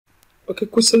Okay,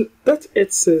 question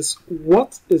 38 says,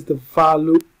 what is the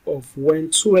value of when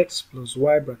 2x plus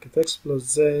y bracket x plus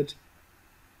z,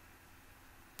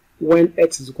 when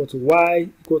x is equal to y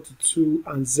equal to 2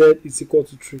 and z is equal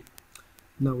to 3?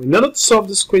 Now, in order to solve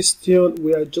this question,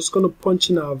 we are just going to punch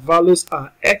in our values.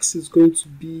 Our x is going to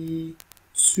be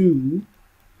 2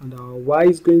 and our y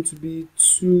is going to be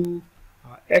 2,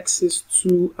 our x is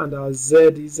 2 and our z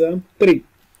is 3.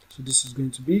 So this is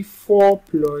going to be 4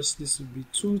 plus, this will be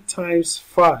 2 times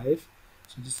 5.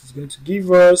 So this is going to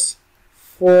give us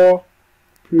 4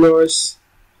 plus,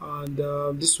 and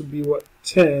this will be what,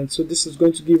 10. So this is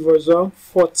going to give us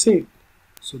 14.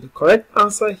 So the correct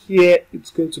answer here is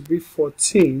going to be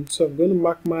 14. So I'm going to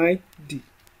mark my D.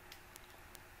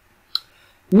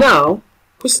 Now,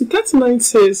 question 39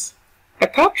 says, a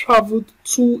car traveled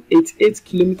 288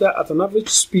 km at an average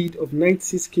speed of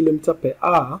 96 km per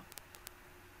hour.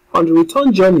 On the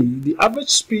return journey, the average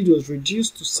speed was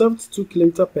reduced to 72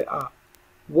 km per hour.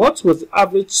 What was the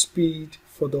average speed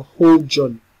for the whole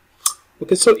journey?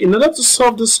 Okay, so in order to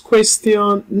solve this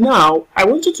question, now I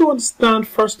want you to understand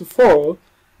first of all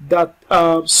that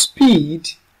speed,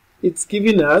 it's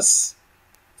giving us,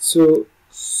 so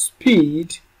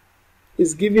speed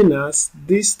is giving us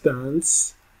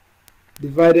distance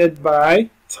divided by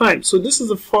time. So this is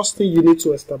the first thing you need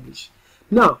to establish.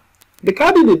 Now, the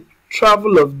car did a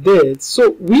travel of that,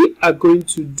 so we are going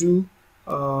to do,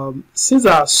 since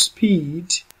our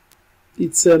speed,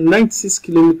 it's 96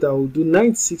 km, we'll do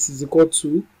 96 is equal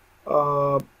to,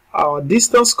 our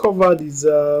distance covered is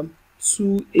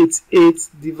 288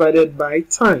 divided by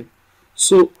time.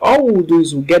 So all we'll do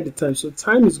is we'll get the time. So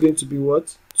time is going to be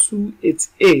what?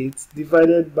 288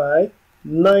 divided by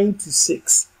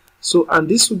 96. So, and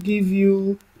this will give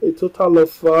you a total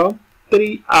of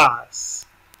 3 hours.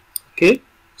 Okay,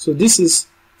 so this is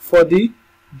for the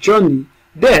journey.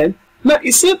 Then, now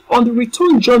it said on the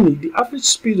return journey, the average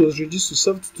speed was reduced to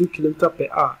 72 km per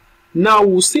hour. Now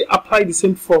we'll still apply the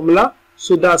same formula.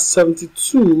 So that's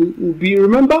 72 will be,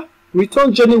 remember,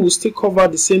 return journey will still cover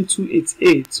the same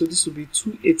 288. So this will be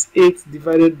 288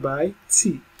 divided by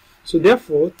t. So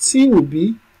therefore, t will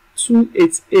be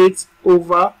 288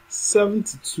 over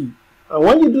 72. And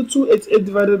when you do 288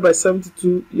 divided by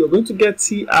 72, you're going to get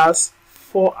t as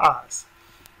 4 hours.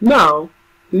 Now,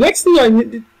 the next thing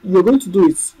you're going to do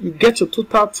is you get your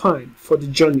total time for the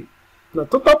journey. Now,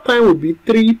 total time will be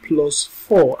 3 plus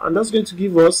 4, and that's going to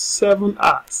give us 7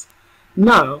 hours.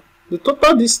 Now, the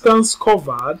total distance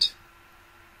covered,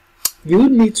 you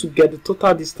need to get the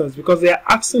total distance because they are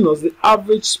asking us the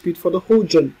average speed for the whole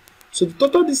journey. So the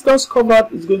total distance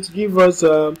covered is going to give us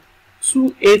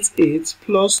 288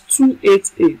 plus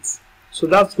 288. So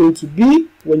that's going to be,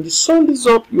 when you sum this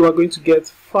up, you are going to get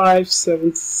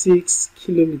 576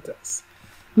 kilometers.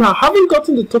 Now, having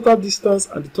gotten the total distance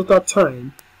and the total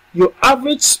time, your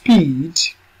average speed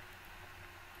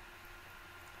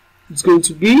is going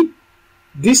to be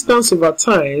distance over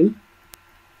time,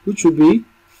 which will be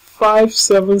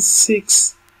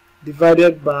 576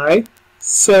 divided by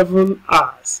 7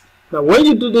 hours. Now, when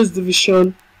you do this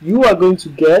division, you are going to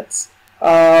get,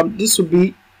 this will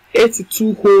be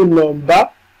 82 whole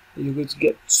number. You're going to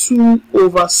get 2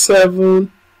 over 7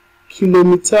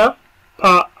 kilometer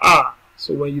per hour.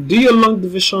 So when you do your long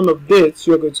division of this,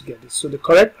 you're going to get this. So the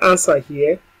correct answer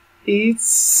here is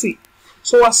C.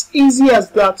 So as easy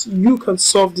as that, you can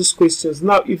solve these questions.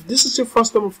 Now, if this is your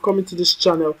first time of coming to this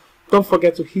channel, don't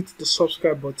forget to hit the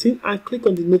subscribe button and click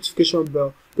on the notification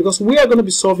bell because we are going to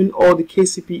be solving all the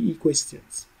KCPE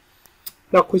questions.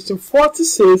 Now, question 40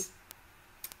 says,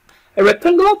 a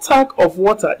rectangular tank of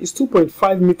water is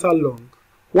 2.5 meter long,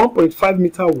 1.5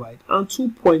 meter wide, and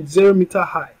 2.0 meter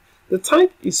high. The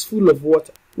tank is full of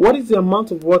water. What is the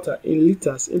amount of water in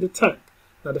liters in the tank?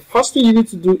 Now, the first thing you need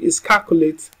to do is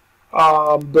calculate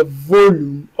the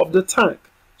volume of the tank.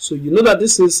 So you know that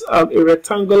this is a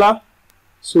rectangular.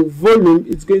 So volume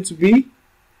is going to be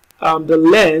the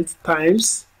length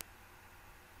times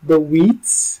the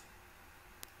width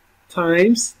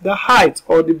times the height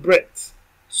or the breadth.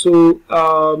 So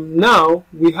now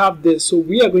we have this. So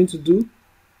we are going to do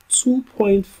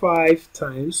 2.5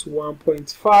 times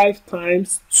 1.5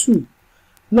 times 2.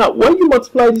 Now when you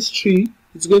multiply these 3,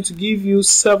 it's going to give you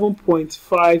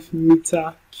 7.5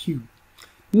 meter cube.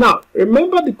 Now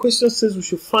remember the question says we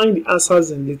should find the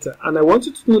answers in liter, and I want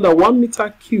you to know that 1 meter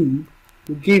cube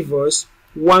will give us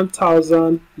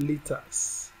 1000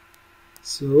 liters.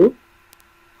 So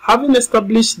having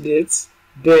established this,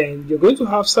 then you're going to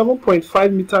have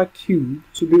 7.5 meter cube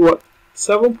to be what?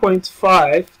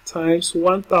 7.5 times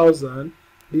 1000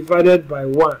 divided by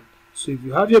 1. So if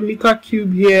you have your meter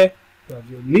cube here, you have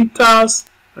your liters,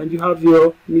 and you have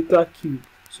your meter cube.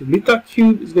 So meter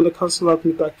cube is going to cancel out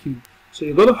meter cube. So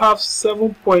you're going to have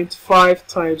 7.5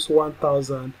 times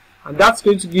 1000, and that's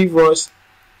going to give us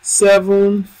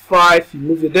 75. You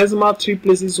move your decimal 3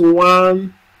 places,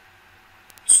 1,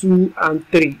 2, and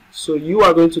 3. So you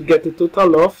are going to get a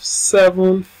total of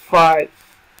 75,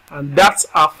 and that's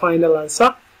our final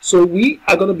answer. So we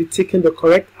are going to be taking the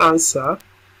correct answer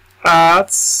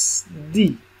at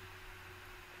D.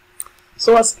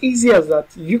 So as easy as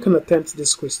that, you can attempt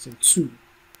this question too.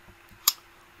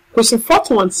 Question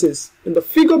 41 says, in the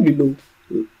figure below,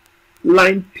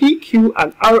 line PQ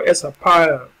and RS are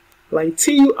parallel. Line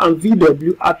TU and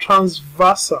VW are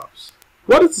transversals.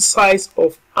 What is the size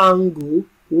of angle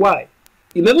Y?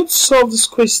 In order to solve this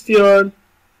question,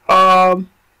 we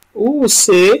will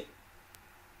say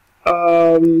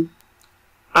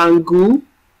angle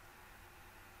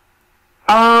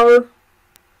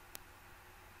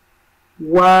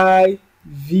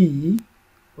RYV.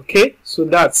 Okay, so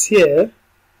that's here.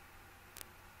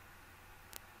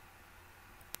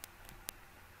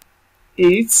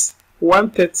 It's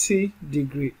 130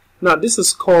 degree. Now this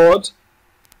is called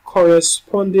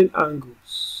corresponding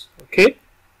angles. Okay,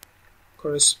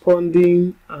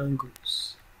 corresponding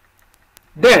angles.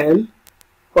 Then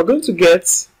we're going to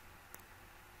get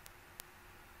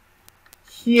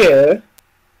here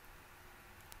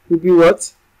will be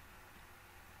what?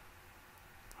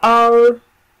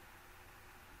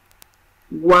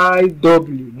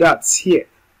 RYW. That's here.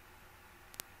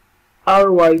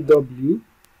 RYW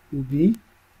will be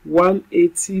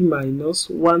 180 minus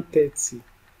 130.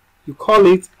 You call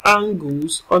it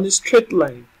angles on a straight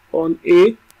line. On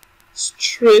a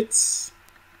straight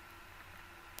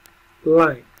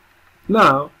line.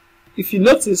 Now, if you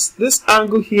notice, this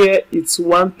angle here, it's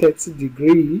 130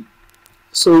 degree.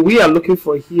 So we are looking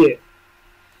for here.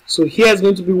 So here is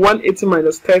going to be 180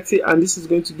 minus 30, and this is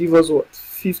going to give us what?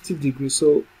 50 degrees.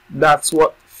 So that's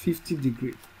what? 50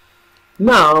 degrees.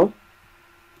 Now,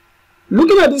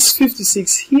 looking at this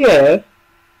 56 here,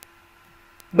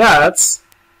 that's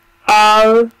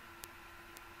R,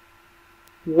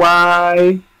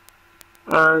 Y,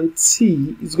 and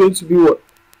T is going to be what?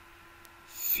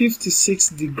 56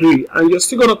 degree. And you're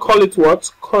still going to call it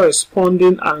what?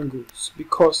 Corresponding angles,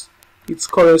 because it's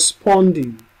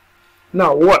corresponding.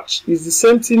 Now watch, it's the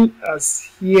same thing as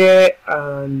here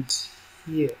and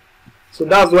here. So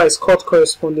that's why it's called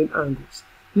corresponding angles.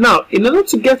 Now, in order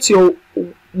to get your,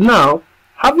 now,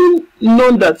 having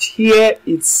known that here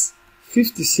it's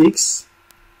 56,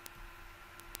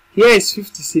 here is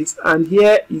 56, and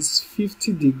here is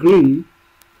 50 degree,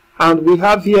 and we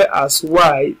have here as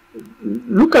Y,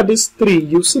 look at this 3,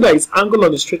 you see that it's angle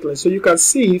on the straight line. So you can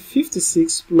see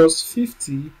 56 plus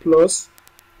 50 plus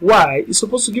Y is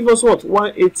supposed to give us what?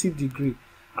 180 degree.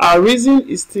 Our reason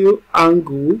is still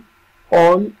angle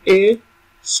on a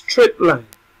straight line.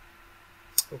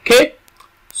 Okay,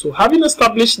 so having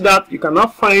established that, you can now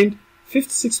find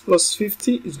 56 plus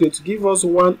 50 is going to give us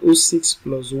 106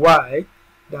 plus Y,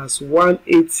 that's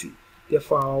 180.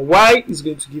 Therefore our Y is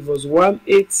going to give us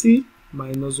 180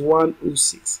 minus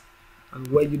 106. And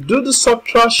when you do the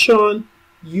subtraction,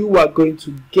 you are going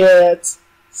to get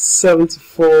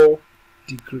 74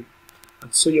 degree.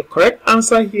 And so your correct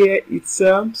answer here is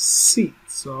C.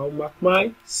 So I'll mark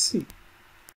my C.